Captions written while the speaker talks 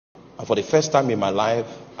And for the first time in my life,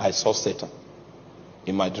 I saw Satan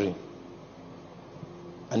in my dream.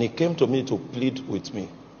 And he came to me to plead with me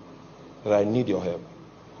that I need your help.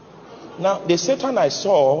 Now, the Satan I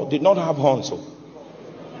saw did not have horns. So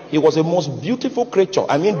he was the most beautiful creature.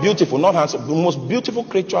 I mean beautiful, not handsome. The most beautiful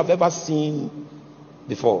creature I've ever seen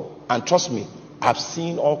before. And trust me, I've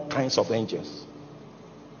seen all kinds of angels.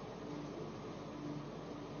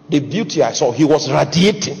 The beauty I saw, he was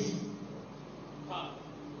radiating.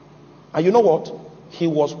 And you know what? He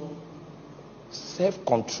was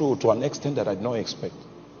self-controlled to an extent that I did not expect.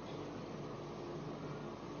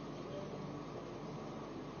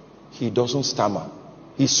 He doesn't stammer.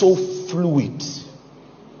 He's so fluid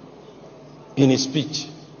in his speech.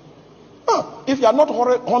 If you are not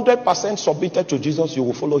 100% submitted to Jesus, you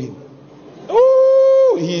will follow him.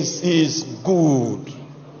 Oh, he's good.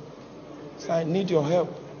 So I need your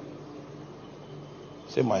help.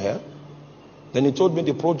 Say, my help? Then he told me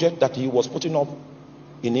the project that he was putting up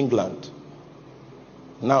in England.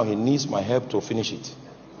 Now he needs my help to finish it.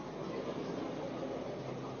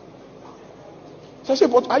 So I said,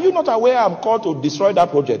 but are you not aware I'm called to destroy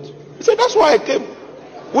that project? He said, that's why I came.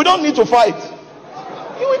 We don't need to fight.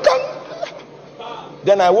 We can.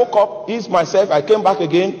 Then I woke up, eased myself, I came back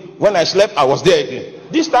again. When I slept, I was there again.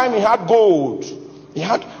 This time he had gold. He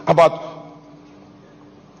had about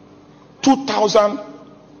 2,000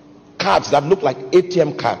 cards that look like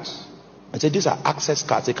ATM cards. I said, these are access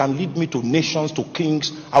cards. They can lead me to nations, to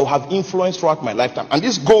kings. I will have influence throughout my lifetime. And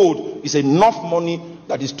this gold is enough money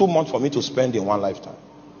that is too much for me to spend in one lifetime.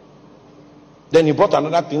 Then he brought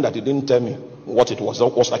another thing that he didn't tell me what it was.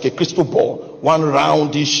 It was like a crystal ball. One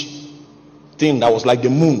roundish thing that was like the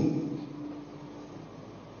moon.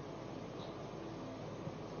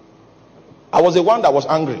 I was the one that was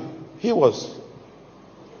angry. He was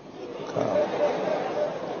calm.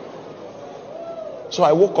 So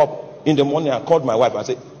I woke up in the morning. I called my wife and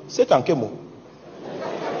said, Satan came home.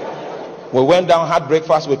 We went down, had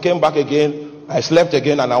breakfast. We came back again. I slept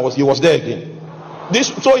again, and he was there again.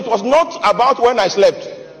 So it was not about when I slept.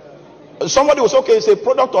 Somebody was okay. It's a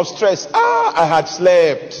product of stress. I had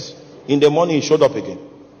slept. In the morning, he showed up again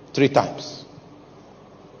 3 times.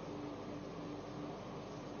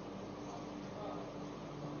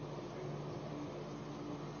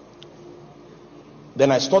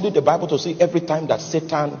 Then I studied the Bible to see every time that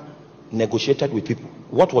Satan negotiated with people,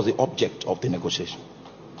 what was the object of the negotiation?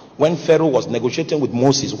 When Pharaoh was negotiating with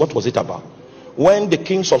Moses, what was it about? When the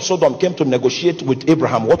kings of Sodom came to negotiate with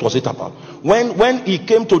Abraham, what was it about? When he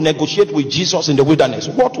came to negotiate with Jesus in the wilderness,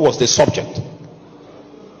 what was the subject?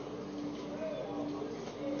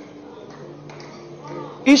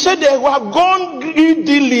 He said they were gone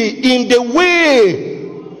greedily in the way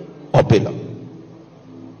of Balaam.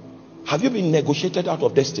 Have you been negotiated out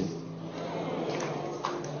of destiny?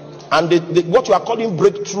 And what you are calling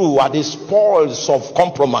breakthrough are the spoils of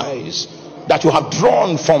compromise that you have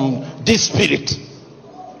drawn from this spirit.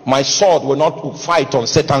 My sword will not fight on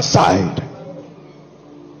Satan's side.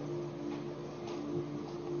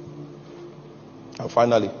 And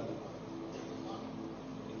finally,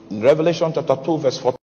 in Revelation chapter 2 verse 14.